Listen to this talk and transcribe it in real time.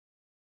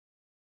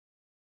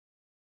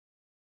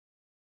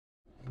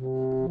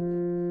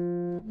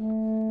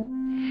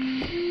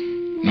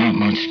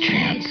much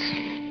chance.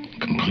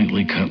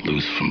 Completely cut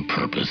loose from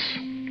purpose.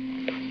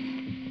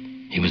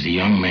 He was a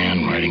young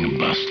man riding a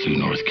bus through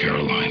North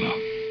Carolina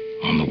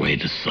on the way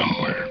to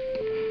somewhere.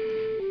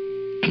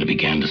 And it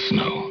began to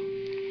snow.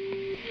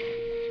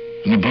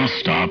 And the bus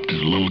stopped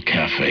at a little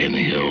cafe in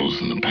the hills,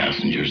 and the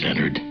passengers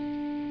entered.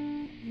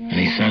 And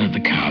he sat at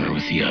the counter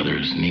with the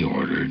others, and he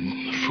ordered,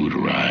 and the food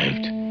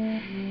arrived.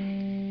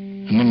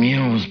 And the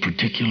meal was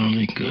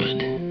particularly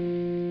good.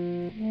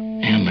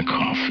 And the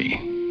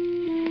coffee.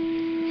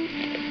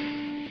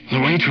 The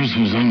waitress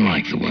was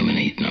unlike the women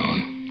he'd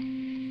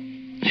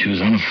known. She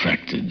was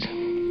unaffected,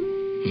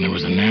 and there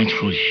was a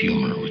natural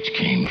humor which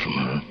came from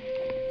her.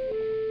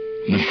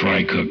 And the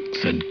fry cook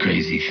said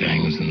crazy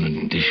things, and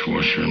the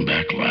dishwasher in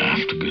back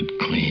laughed, a good,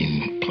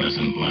 clean,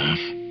 pleasant laugh.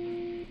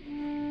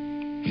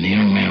 And the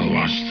young man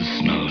watched the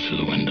snow through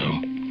the window.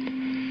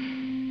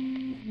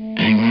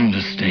 And he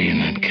wanted to stay in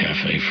that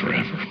cafe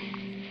forever.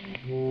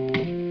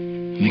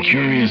 And the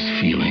curious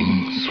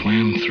feeling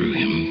swam through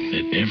him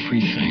that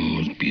everything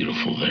was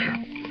beautiful there.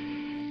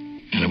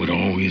 And it would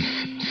always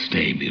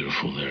stay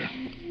beautiful there.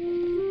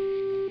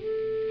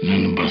 And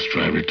then the bus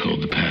driver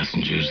told the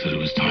passengers that it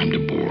was time to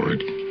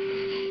board.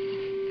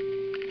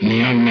 And the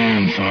young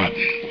man thought,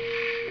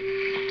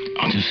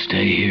 I'll just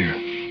stay here.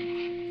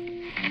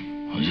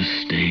 I'll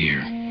just stay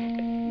here.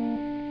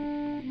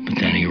 But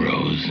then he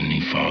rose and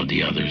he followed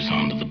the others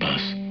onto the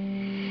bus.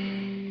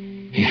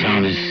 He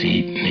found his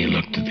seat and he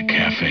looked at the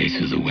cafe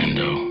through the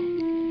window.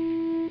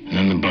 And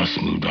then the bus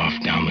moved off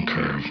down the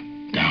curve,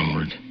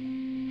 downward,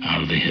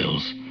 out of the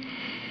hills.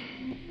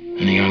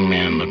 And the young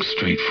man looked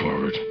straight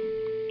forward.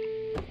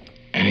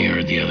 And he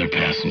heard the other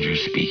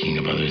passengers speaking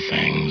of other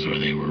things, or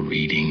they were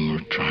reading or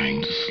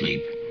trying to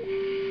sleep.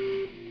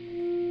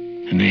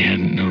 And they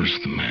hadn't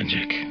noticed the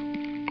magic.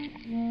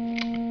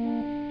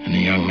 And the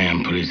young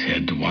man put his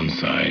head to one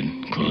side,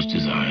 closed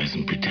his eyes,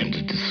 and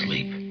pretended to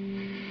sleep.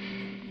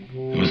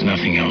 There was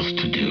nothing else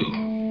to do.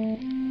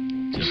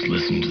 Just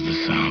listen to the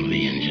sound of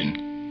the engine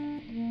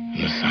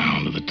and the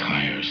sound of the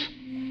tires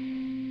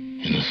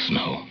in the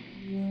snow.